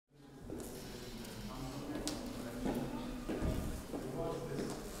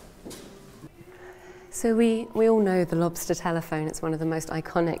So we all know the lobster telephone. It's one of the most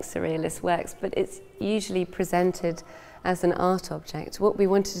iconic surrealist works, but it's usually presented as an art object. What we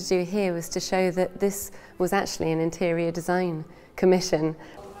wanted to do here was to show that this was actually an interior design commission.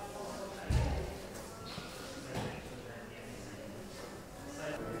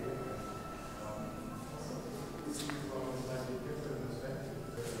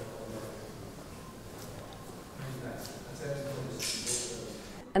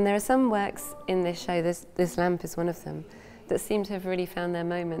 And there are some works in this show, this lamp is one of them, that seem to have really found their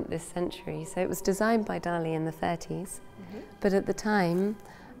moment this century. So it was designed by Dali in the 30s, but at the time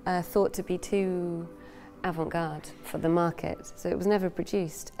thought to be too avant-garde for the market. So it was never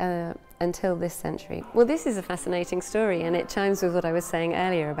produced until this century. Well, this is a fascinating story, and it chimes with what I was saying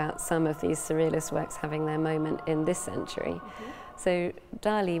earlier about some of these surrealist works having their moment in this century. So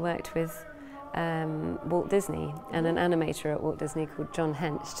Dali worked with Walt Disney and an animator at Walt Disney called John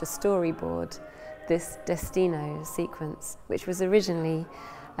Hench to storyboard this Destino sequence, which was originally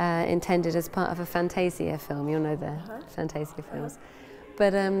intended as part of a Fantasia film. You'll know the Fantasia films.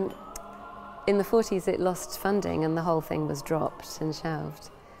 But in the 40s it lost funding and the whole thing was dropped and shelved.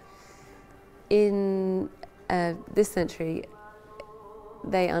 In this century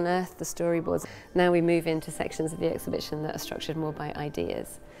they unearthed the storyboards. Now we move into sections of the exhibition that are structured more by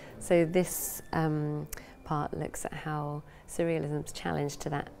ideas. So this part looks at how surrealism's challenge to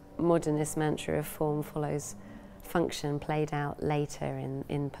that modernist mantra of form follows function played out later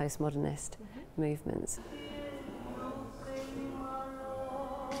in postmodernist movements.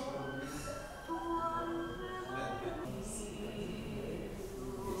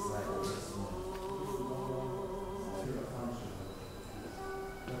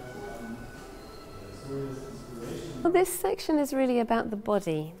 Well, this section is really about the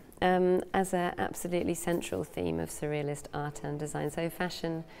body as an absolutely central theme of surrealist art and design. So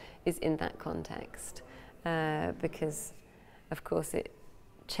fashion is in that context because, of course, it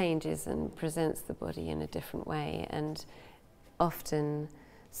changes and presents the body in a different way, and often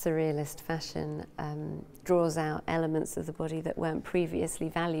surrealist fashion draws out elements of the body that weren't previously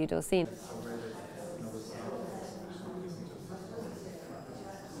valued or seen.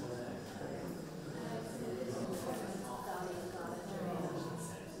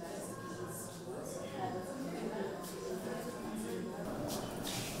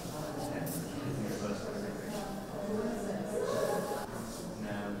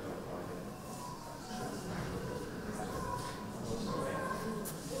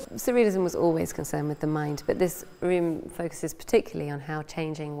 Surrealism was always concerned with the mind, but this room focuses particularly on how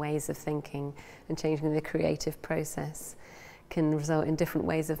changing ways of thinking and changing the creative process can result in different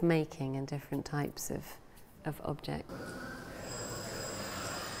ways of making and different types of objects.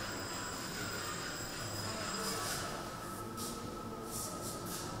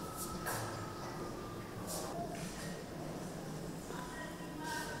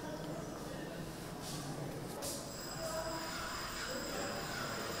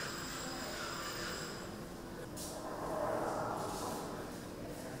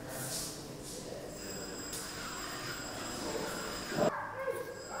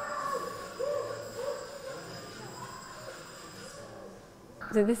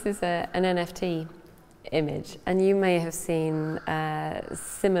 So this is an NFT image, and you may have seen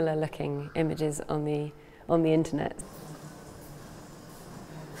similar looking images on the internet.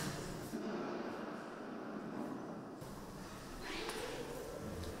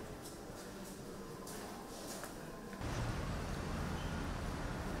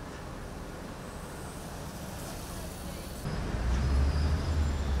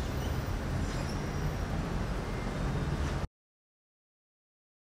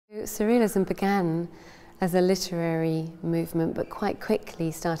 Surrealism began as a literary movement, but quite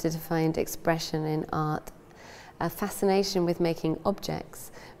quickly started to find expression in art, a fascination with making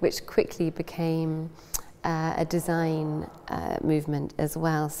objects, which quickly became a design movement as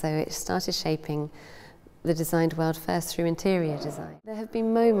well. So it started shaping the designed world first through interior design. There have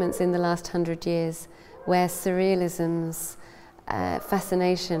been moments in the last 100 years where surrealism's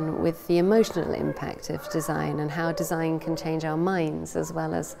fascination with the emotional impact of design and how design can change our minds as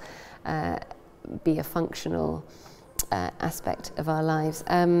well as be a functional aspect of our lives.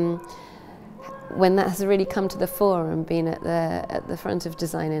 When that has really come to the fore and been at the front of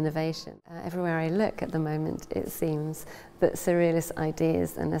design innovation. Everywhere I look at the moment, it seems that surrealist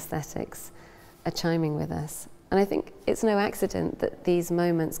ideas and aesthetics are chiming with us. And I think it's no accident that these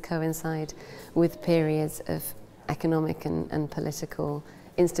moments coincide with periods of economic and political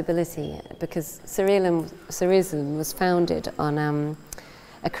instability, because surrealism was founded on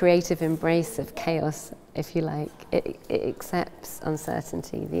a creative embrace of chaos, if you like. It accepts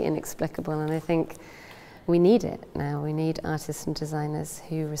uncertainty, the inexplicable, and I think We need it now. We need artists and designers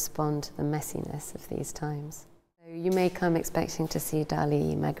who respond to the messiness of these times. So you may come expecting to see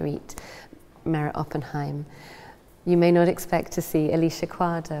Dali, Magritte, Merritt Oppenheim. You may not expect to see Alicia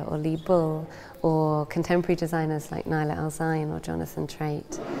Quadra or Lee Bull or contemporary designers like Naila Al-Zain or Jonathan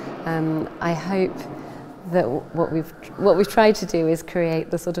Trate. I hope that what we've tried to do is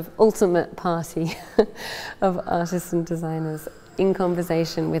create the sort of ultimate party of artists and designers in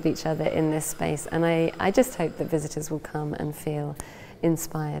conversation with each other in this space, and I just hope that visitors will come and feel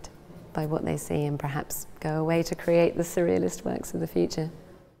inspired by what they see and perhaps go away to create the surrealist works of the future.